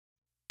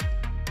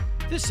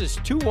This is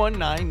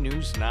 219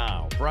 News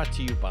Now, brought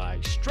to you by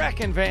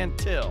Strachan Van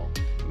Til,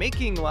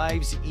 making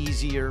lives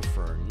easier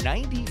for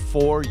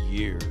 94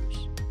 years.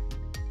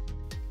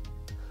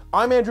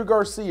 I'm Andrew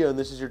Garcia, and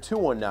this is your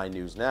 219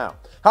 News Now.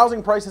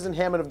 Housing prices in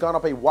Hammond have gone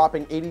up a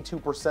whopping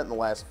 82% in the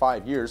last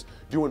 5 years.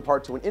 Due in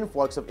part to an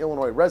influx of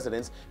Illinois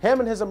residents,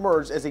 Hammond has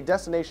emerged as a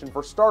destination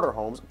for starter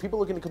homes, people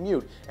looking to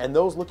commute, and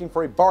those looking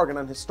for a bargain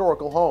on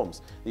historical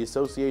homes. The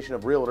Association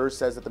of Realtors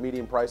says that the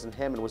median price in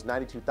Hammond was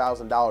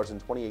 $92,000 in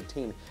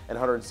 2018 and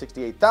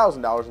 $168,000 in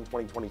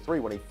 2023,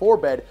 when a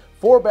four-bed,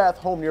 four-bath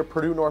home near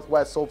Purdue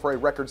Northwest sold for a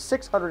record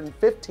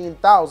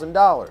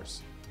 $615,000.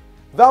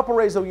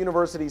 Valparaiso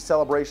University's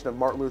celebration of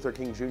Martin Luther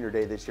King Jr.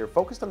 Day this year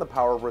focused on the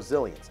power of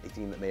resilience, a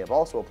theme that may have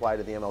also applied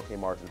to the MLK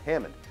March in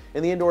Hammond.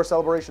 In the indoor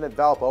celebration at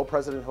Valpo,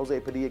 President Jose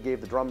Padilla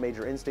gave the Drum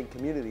Major Instinct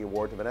Community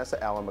Award to Vanessa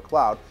Allen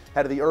McLeod,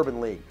 head of the Urban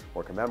League.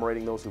 We're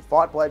commemorating those who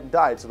fought, bled, and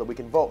died so that we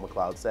can vote,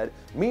 McLeod said.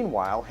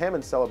 Meanwhile,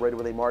 Hammond celebrated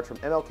with a march from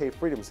MLK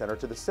Freedom Center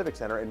to the Civic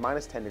Center in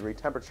minus 10-degree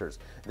temperatures.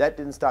 That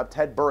didn't stop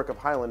Ted Burke of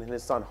Highland and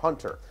his son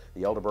Hunter.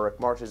 The Elder Burke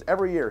marches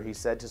every year, he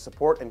said, to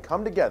support and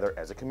come together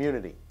as a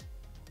community.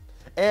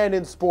 And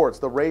in sports,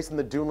 the race in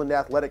the Duneland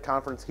Athletic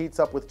Conference heats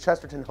up with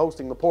Chesterton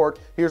hosting LaPorte.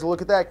 Here's a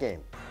look at that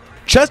game.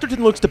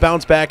 Chesterton looks to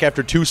bounce back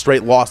after 2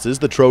 straight losses,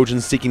 the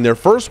Trojans seeking their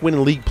first win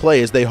in league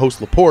play as they host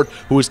LaPorte,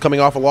 who is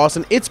coming off a loss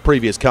in its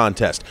previous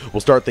contest.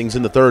 We'll start things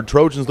in the third.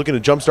 Trojans looking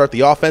to jumpstart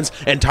the offense,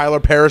 and Tyler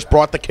Parrish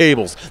brought the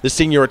cables. The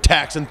senior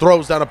attacks and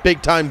throws down a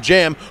big-time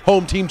jam,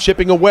 home team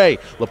chipping away.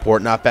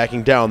 LaPorte not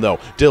backing down, though.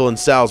 Dylan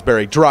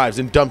Salisbury drives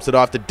and dumps it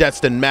off to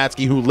Destin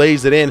Matzke, who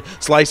lays it in.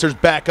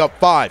 Slicers back up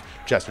 5.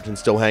 Chesterton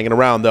still hanging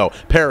around, though.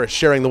 Parrish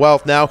sharing the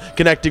wealth now,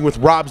 connecting with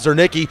Rob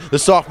Zernicki. The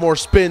sophomore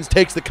spins,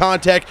 takes the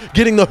contact,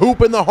 getting the hoop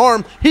and the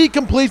harm. He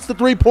completes the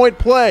three-point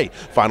play.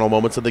 Final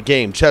moments of the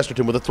game,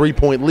 Chesterton with a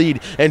 3-point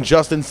lead, and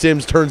Justin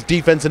Sims turns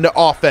defense into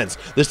offense.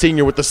 The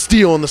senior with the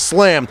steal and the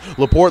slam.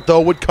 LaPorte, though,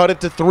 would cut it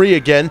to 3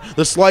 again.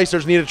 The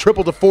Slicers need a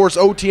triple to force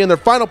OT in their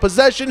final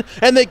possession,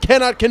 and they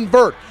cannot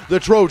convert. The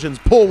Trojans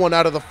pull one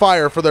out of the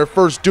fire for their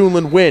first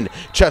Duneland win.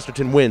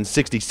 Chesterton wins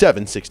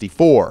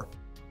 67-64.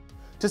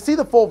 To see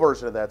the full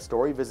version of that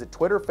story, visit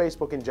Twitter,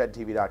 Facebook, and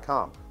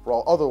jed-tv.com. For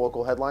all other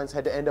local headlines,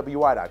 head to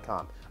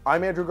nwi.com.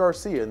 I'm Andrew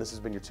Garcia, and this has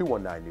been your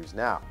 219 News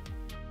Now.